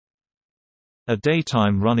A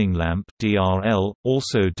daytime running lamp (DRL),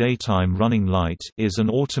 also daytime running light, is an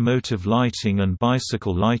automotive lighting and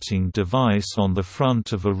bicycle lighting device on the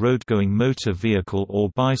front of a road-going motor vehicle or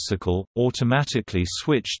bicycle, automatically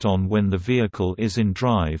switched on when the vehicle is in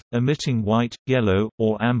drive, emitting white, yellow,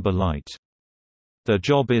 or amber light. Their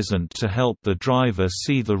job isn't to help the driver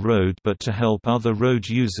see the road but to help other road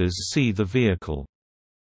users see the vehicle.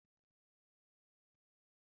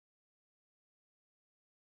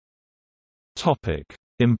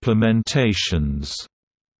 Implementations.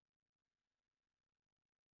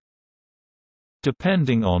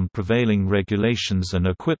 Depending on prevailing regulations and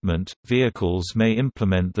equipment, vehicles may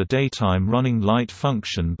implement the daytime running light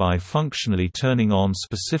function by functionally turning on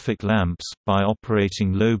specific lamps, by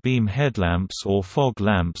operating low-beam headlamps or fog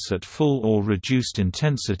lamps at full or reduced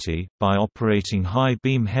intensity, by operating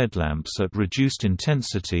high-beam headlamps at reduced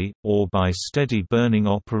intensity, or by steady burning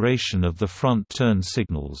operation of the front turn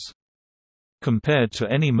signals. Compared to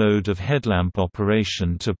any mode of headlamp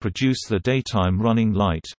operation to produce the daytime running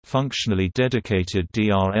light, functionally dedicated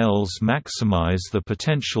DRLs maximize the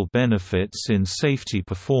potential benefits in safety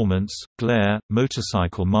performance, glare,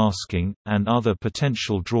 motorcycle masking, and other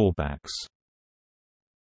potential drawbacks.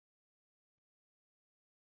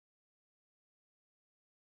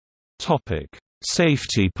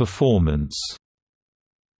 Safety performance.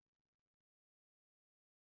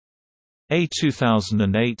 A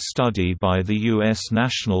 2008 study by the U.S.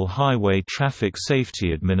 National Highway Traffic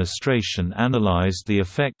Safety Administration analyzed the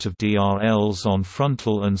effect of DRLs on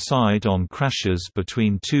frontal and side-on crashes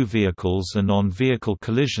between two vehicles and on vehicle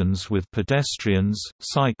collisions with pedestrians,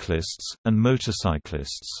 cyclists, and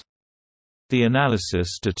motorcyclists. The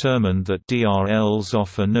analysis determined that DRLs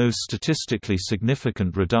offer no statistically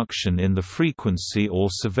significant reduction in the frequency or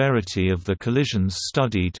severity of the collisions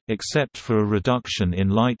studied, except for a reduction in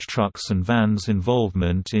light trucks and vans'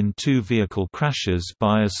 involvement in two vehicle crashes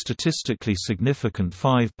by a statistically significant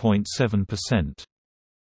 5.7%.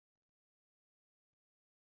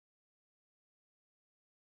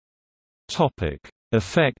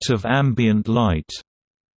 Effect of ambient light.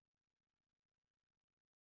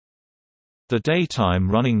 The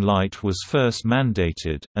daytime running light was first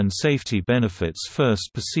mandated, and safety benefits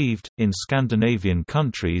first perceived, in Scandinavian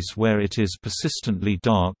countries where it is persistently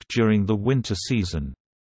dark during the winter season.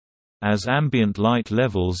 As ambient light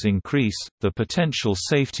levels increase, the potential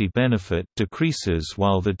safety benefit decreases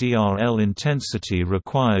while the DRL intensity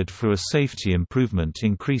required for a safety improvement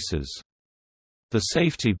increases. The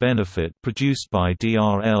safety benefit produced by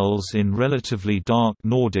DRLs in relatively dark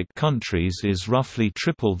Nordic countries is roughly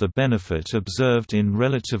triple the benefit observed in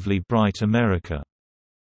relatively bright America.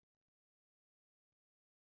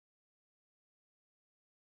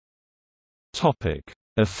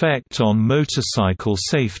 Effect on motorcycle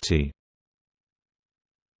safety.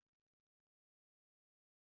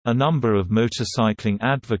 A number of motorcycling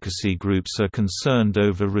advocacy groups are concerned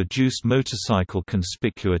over reduced motorcycle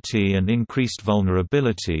conspicuity and increased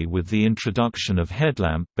vulnerability with the introduction of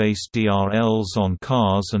headlamp-based DRLs on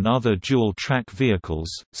cars and other dual-track vehicles,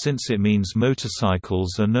 since it means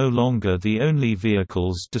motorcycles are no longer the only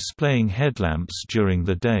vehicles displaying headlamps during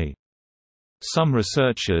the day. Some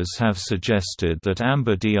researchers have suggested that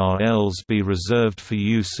amber DRLs be reserved for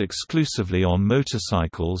use exclusively on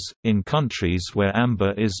motorcycles, in countries where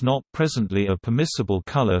amber is not presently a permissible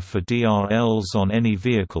color for DRLs on any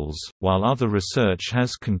vehicles, while other research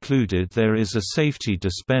has concluded there is a safety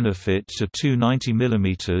disbenefit to two 90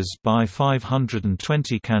 mm by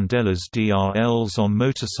 520 candelas DRLs on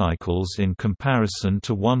motorcycles in comparison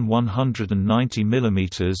to one 190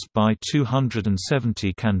 mm by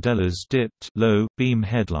 270 candelas dipped low beam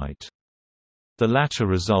headlight. The latter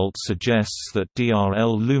result suggests that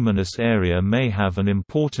DRL luminous area may have an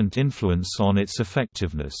important influence on its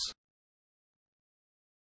effectiveness.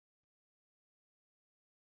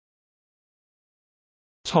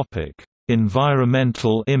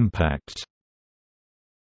 Environmental impact.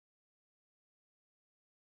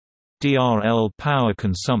 DRL power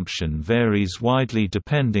consumption varies widely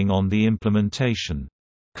depending on the implementation.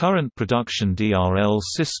 Current production DRL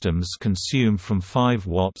systems consume from 5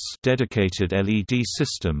 watts dedicated LED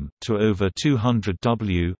system to over 200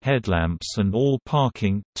 W headlamps and all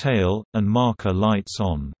parking, tail, and marker lights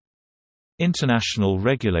on. International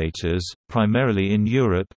regulators, primarily in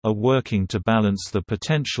Europe, are working to balance the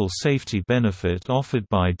potential safety benefit offered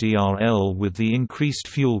by DRL with the increased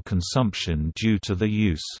fuel consumption due to the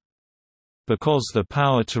use. Because the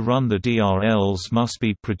power to run the DRLs must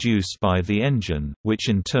be produced by the engine, which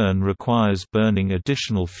in turn requires burning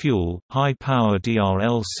additional fuel, high-power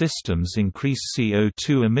DRL systems increase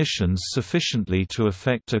CO2 emissions sufficiently to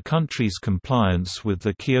affect a country's compliance with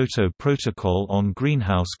the Kyoto Protocol on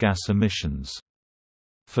greenhouse gas emissions.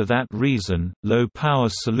 For that reason, low-power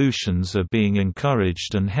solutions are being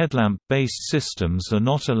encouraged and headlamp-based systems are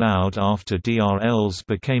not allowed after DRLs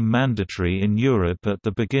became mandatory in Europe at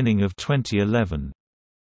the beginning of 2011.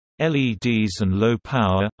 LEDs and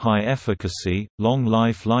low-power, high-efficacy,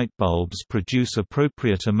 long-life light bulbs produce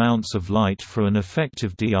appropriate amounts of light for an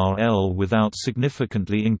effective DRL without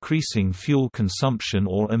significantly increasing fuel consumption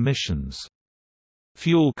or emissions.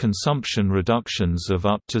 Fuel consumption reductions of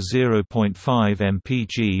up to 0.5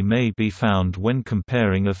 mpg may be found when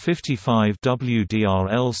comparing a 55W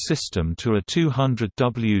DRL system to a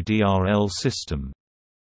 200W DRL system.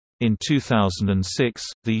 In 2006,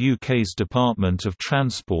 the UK's Department of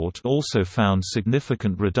Transport also found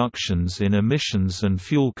significant reductions in emissions and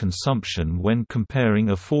fuel consumption when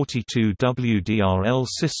comparing a 42W DRL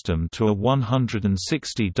system to a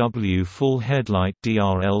 160W full headlight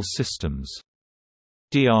DRL systems.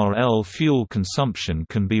 DRL fuel consumption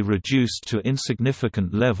can be reduced to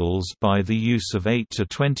insignificant levels by the use of 8 to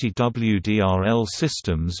 20W DRL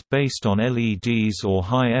systems based on LEDs or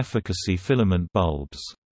high-efficacy filament bulbs.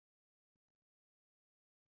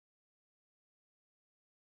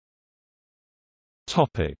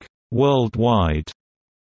 Worldwide.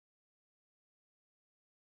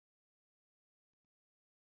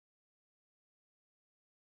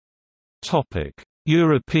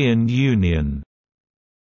 European Union.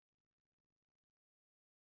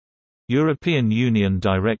 European Union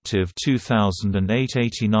Directive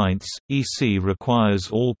 2008/89, EC requires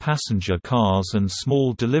all passenger cars and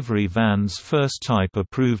small delivery vans first type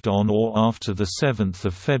approved on or after 7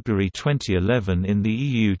 February 2011 in the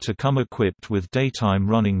EU to come equipped with daytime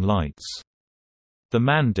running lights. The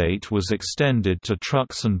mandate was extended to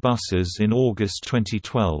trucks and buses in August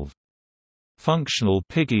 2012. Functional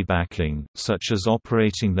piggybacking, such as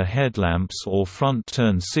operating the headlamps or front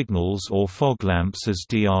turn signals or fog lamps as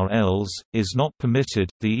DRLs, is not permitted.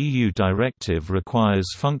 The EU directive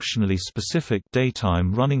requires functionally specific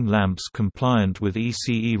daytime running lamps compliant with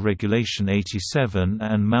ECE Regulation 87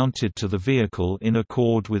 and mounted to the vehicle in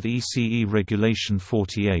accord with ECE Regulation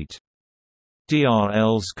 48.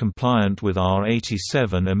 DRLs compliant with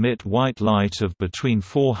R87 emit white light of between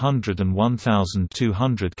 400 and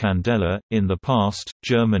 1200 candela. In the past,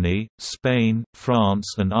 Germany, Spain,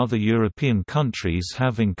 France, and other European countries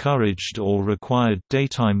have encouraged or required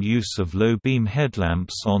daytime use of low beam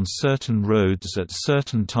headlamps on certain roads at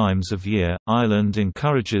certain times of year. Ireland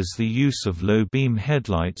encourages the use of low beam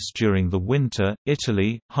headlights during the winter.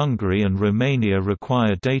 Italy, Hungary, and Romania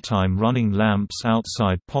require daytime running lamps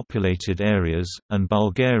outside populated areas, and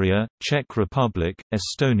Bulgaria, Czech Republic,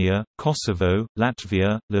 Estonia, Kosovo,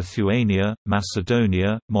 Latvia, Lithuania,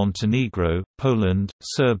 Macedonia, Montenegro, Poland,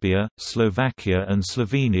 Serbia, Slovakia and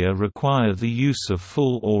Slovenia require the use of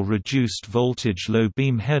full or reduced voltage low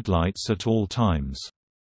beam headlights at all times.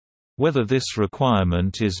 Whether this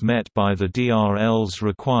requirement is met by the DRLs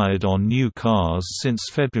required on new cars since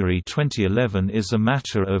February 2011 is a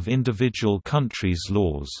matter of individual countries'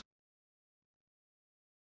 laws.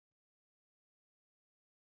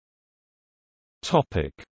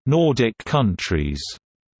 Nordic countries.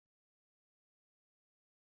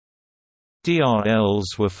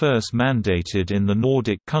 DRLs were first mandated in the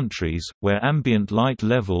Nordic countries, where ambient light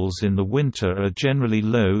levels in the winter are generally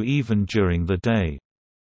low even during the day.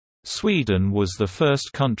 Sweden was the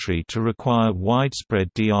first country to require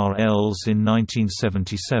widespread DRLs in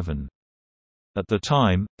 1977. At the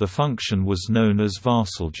time, the function was known as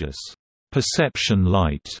varselljus, perception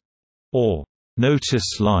light, or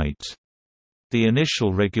notice light. The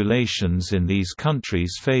initial regulations in these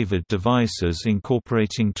countries favored devices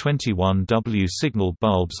incorporating 21W signal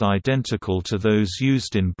bulbs identical to those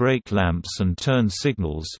used in brake lamps and turn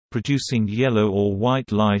signals, producing yellow or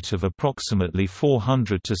white light of approximately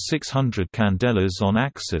 400 to 600 candelas on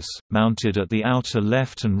axis, mounted at the outer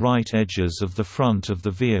left and right edges of the front of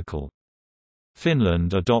the vehicle.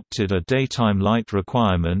 Finland adopted a daytime light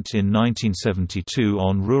requirement in 1972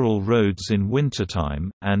 on rural roads in wintertime,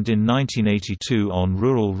 and in 1982 on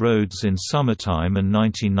rural roads in summertime and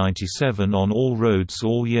 1997 on all roads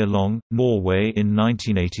all year long, Norway in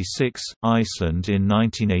 1986, Iceland in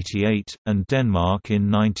 1988, and Denmark in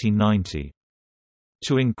 1990.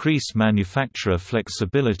 To increase manufacturer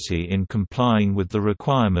flexibility in complying with the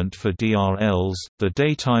requirement for DRLs, the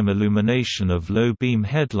daytime illumination of low-beam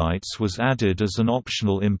headlights was added as an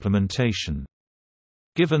optional implementation.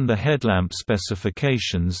 Given the headlamp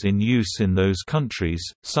specifications in use in those countries,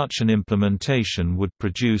 such an implementation would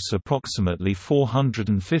produce approximately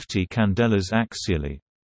 450 candelas axially.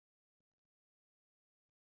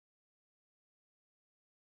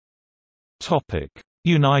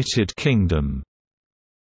 United Kingdom.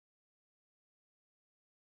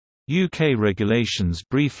 UK regulations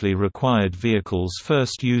briefly required vehicles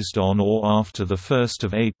first used on or after 1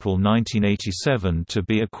 April 1987 to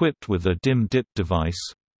be equipped with a dim-dip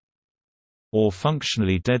device or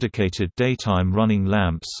functionally dedicated daytime running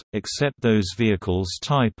lamps, except those vehicles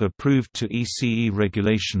type approved to ECE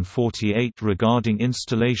Regulation 48 regarding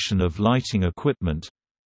installation of lighting equipment.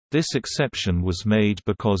 This exception was made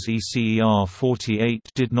because ECER 48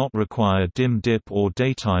 did not require dim-dip or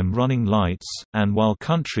daytime running lights, and while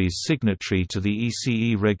countries signatory to the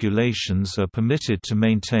ECE regulations are permitted to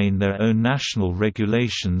maintain their own national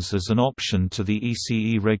regulations as an option to the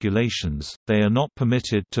ECE regulations, they are not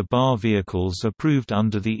permitted to bar vehicles approved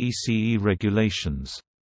under the ECE regulations.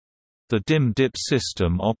 The dim-dip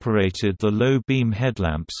system operated the low-beam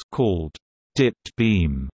headlamps called dipped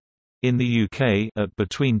beam in the UK at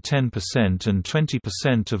between 10% and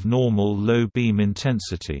 20% of normal low beam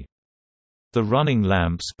intensity. The running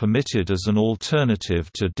lamps permitted as an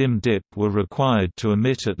alternative to dim-dip were required to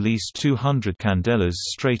emit at least 200 candelas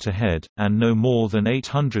straight ahead, and no more than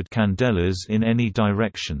 800 candelas in any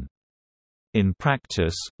direction. In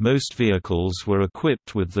practice, most vehicles were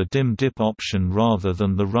equipped with the dim-dip option rather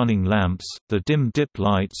than the running lamps. The dim-dip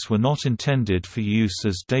lights were not intended for use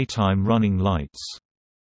as daytime running lights.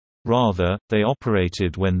 Rather, they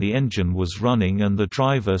operated when the engine was running and the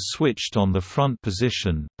driver switched on the front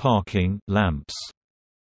position parking lamps.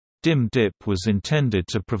 Dim-dip was intended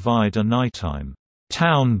to provide a nighttime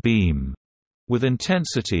town beam with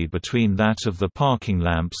intensity between that of the parking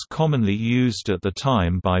lamps commonly used at the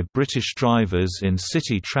time by British drivers in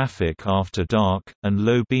city traffic after dark, and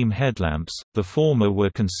low-beam headlamps. The former were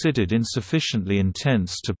considered insufficiently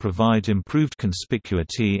intense to provide improved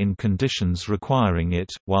conspicuity in conditions requiring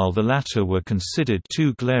it, while the latter were considered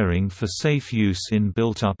too glaring for safe use in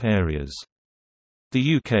built-up areas.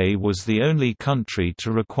 The UK was the only country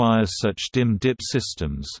to require such dim-dip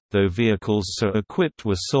systems, though vehicles so equipped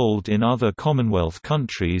were sold in other Commonwealth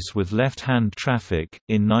countries with left-hand traffic.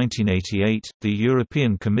 In 1988, the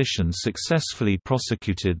European Commission successfully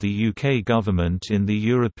prosecuted the UK government in the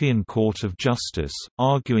European Court of Justice,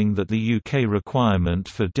 arguing that the UK requirement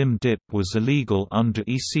for dim-dip was illegal under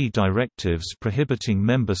EC directives prohibiting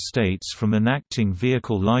member states from enacting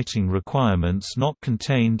vehicle lighting requirements not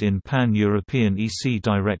contained in pan-European EC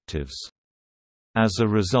directives. As a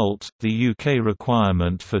result, the UK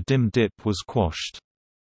requirement for dim-dip was quashed.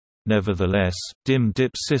 Nevertheless,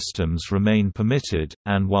 dim-dip systems remain permitted,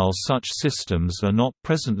 and while such systems are not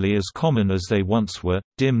presently as common as they once were,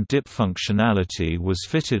 dim-dip functionality was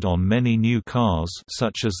fitted on many new cars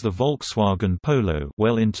such as the Volkswagen Polo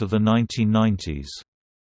well into the 1990s.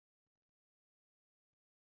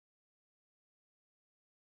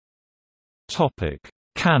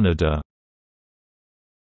 Canada.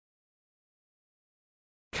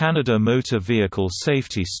 Canada Motor Vehicle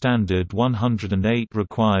Safety Standard 108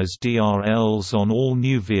 requires DRLs on all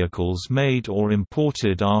new vehicles made or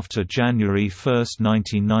imported after January 1,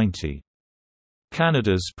 1990.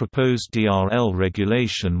 Canada's proposed DRL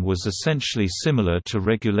regulation was essentially similar to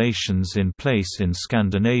regulations in place in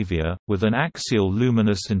Scandinavia, with an axial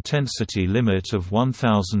luminous intensity limit of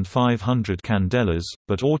 1,500 candelas,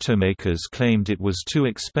 but automakers claimed it was too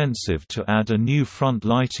expensive to add a new front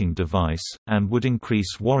lighting device, and would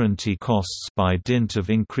increase warranty costs by dint of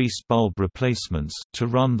increased bulb replacements to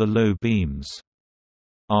run the low beams.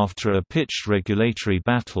 After a pitched regulatory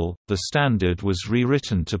battle, the standard was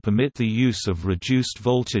rewritten to permit the use of reduced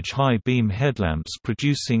voltage high-beam headlamps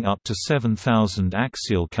producing up to 7,000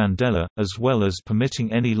 axial candela, as well as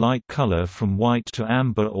permitting any light color from white to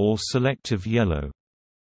amber or selective yellow.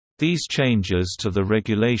 These changes to the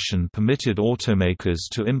regulation permitted automakers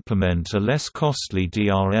to implement a less costly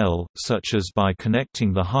DRL, such as by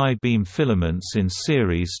connecting the high beam filaments in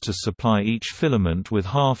series to supply each filament with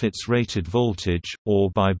half its rated voltage,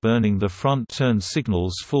 or by burning the front turn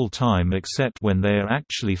signals full-time except when they are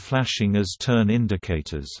actually flashing as turn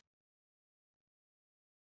indicators.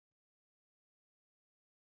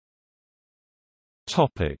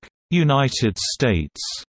 United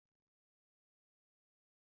States.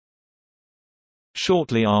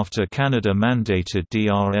 Shortly after Canada mandated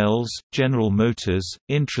DRLs, General Motors,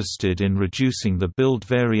 interested in reducing the build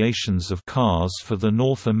variations of cars for the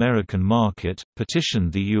North American market,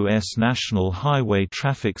 petitioned the U.S. National Highway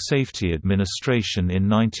Traffic Safety Administration in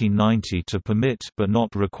 1990 to permit but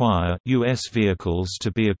not require U.S. vehicles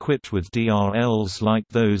to be equipped with DRLs like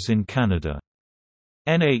those in Canada.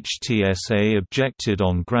 NHTSA objected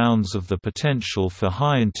on grounds of the potential for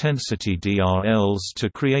high-intensity DRLs to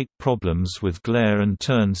create problems with glare and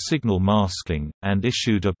turn signal masking, and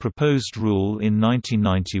issued a proposed rule in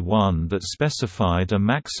 1991 that specified a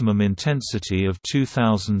maximum intensity of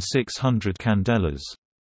 2,600 candelas.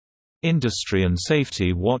 Industry and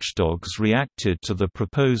safety watchdogs reacted to the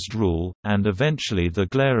proposed rule, and eventually the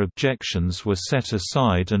glare objections were set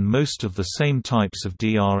aside and most of the same types of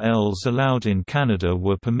DRLs allowed in Canada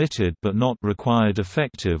were permitted but not required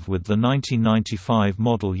effective with the 1995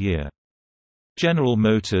 model year. General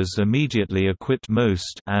Motors immediately equipped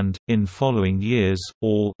most and, in following years,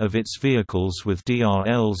 all of its vehicles with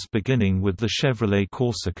DRLs beginning with the Chevrolet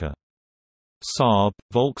Corsica. Saab,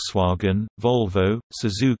 Volkswagen, Volvo,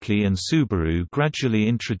 Suzuki and Subaru gradually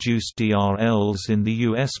introduced DRLs in the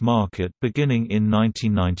U.S. market beginning in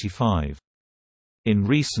 1995. In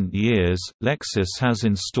recent years, Lexus has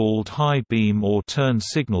installed high beam or turn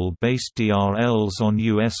signal-based DRLs on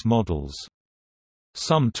U.S. models.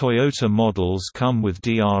 Some Toyota models come with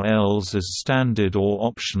DRLs as standard or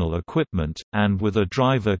optional equipment, and with a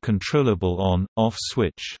driver-controllable on-off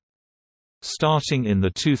switch. Starting in the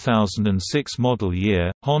 2006 model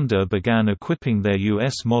year, Honda began equipping their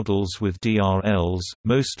U.S. models with DRLs,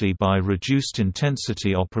 mostly by reduced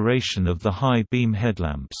intensity operation of the high beam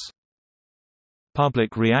headlamps.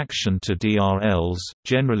 Public reaction to DRLs,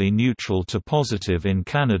 generally neutral to positive in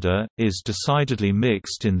Canada, is decidedly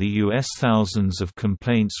mixed in the U.S. Thousands of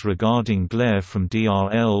complaints regarding glare from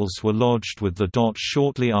DRLs were lodged with the DOT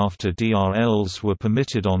shortly after DRLs were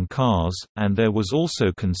permitted on cars, and there was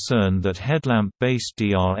also concern that headlamp-based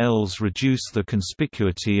DRLs reduce the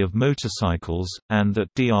conspicuity of motorcycles, and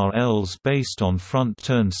that DRLs based on front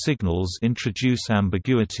turn signals introduce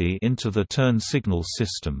ambiguity into the turn signal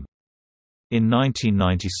system. In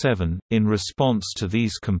 1997, in response to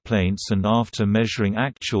these complaints and after measuring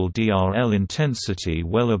actual DRL intensity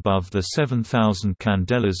well above the 7,000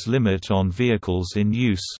 candelas limit on vehicles in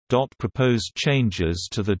use, DOT proposed changes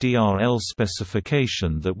to the DRL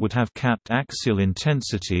specification that would have capped axial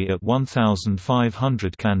intensity at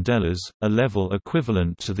 1,500 candelas, a level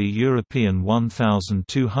equivalent to the European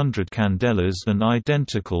 1,200 candelas and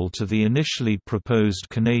identical to the initially proposed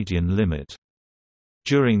Canadian limit.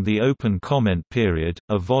 During the open comment period,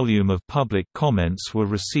 a volume of public comments were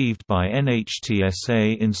received by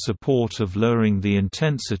NHTSA in support of lowering the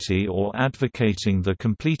intensity or advocating the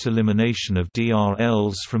complete elimination of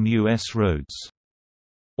DRLs from U.S. roads.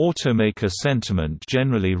 Automaker sentiment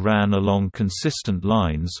generally ran along consistent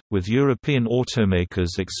lines, with European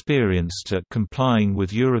automakers experienced at complying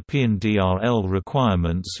with European DRL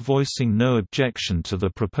requirements voicing no objection to the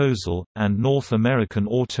proposal, and North American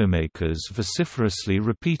automakers vociferously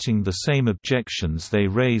repeating the same objections they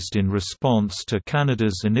raised in response to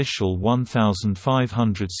Canada's initial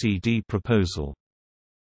 1,500 CD proposal.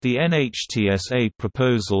 The NHTSA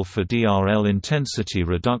proposal for DRL intensity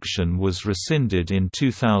reduction was rescinded in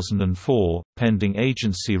 2004, pending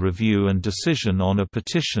agency review and decision on a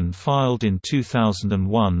petition filed in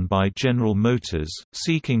 2001 by General Motors,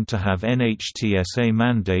 seeking to have NHTSA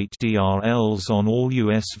mandate DRLs on all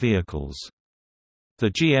U.S. vehicles. The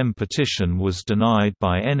GM petition was denied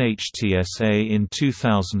by NHTSA in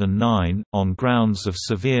 2009, on grounds of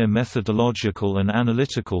severe methodological and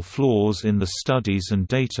analytical flaws in the studies and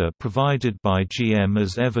data provided by GM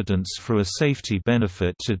as evidence for a safety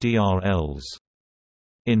benefit to DRLs.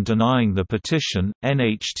 In denying the petition,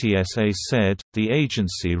 NHTSA said, the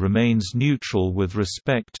agency remains neutral with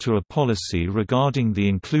respect to a policy regarding the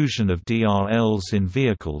inclusion of DRLs in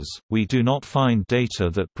vehicles. We do not find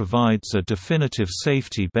data that provides a definitive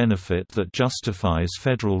safety benefit that justifies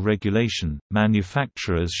federal regulation.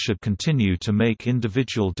 Manufacturers should continue to make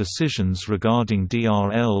individual decisions regarding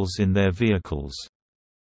DRLs in their vehicles.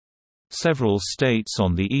 Several states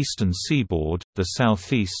on the eastern seaboard, the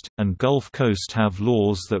Southeast, and Gulf Coast have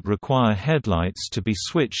laws that require headlights to be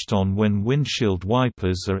switched on when windshield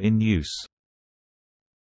wipers are in use.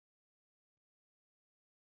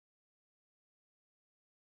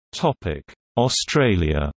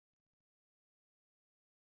 Australia.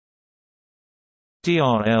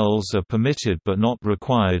 DRLs are permitted but not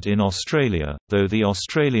required in Australia, though the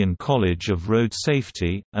Australian College of Road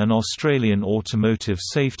Safety, an Australian automotive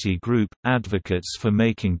safety group, advocates for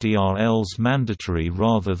making DRLs mandatory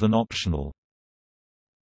rather than optional.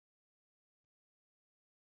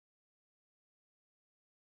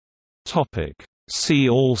 See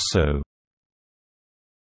also: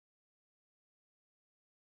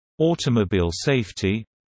 automobile safety,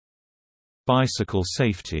 bicycle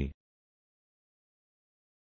safety.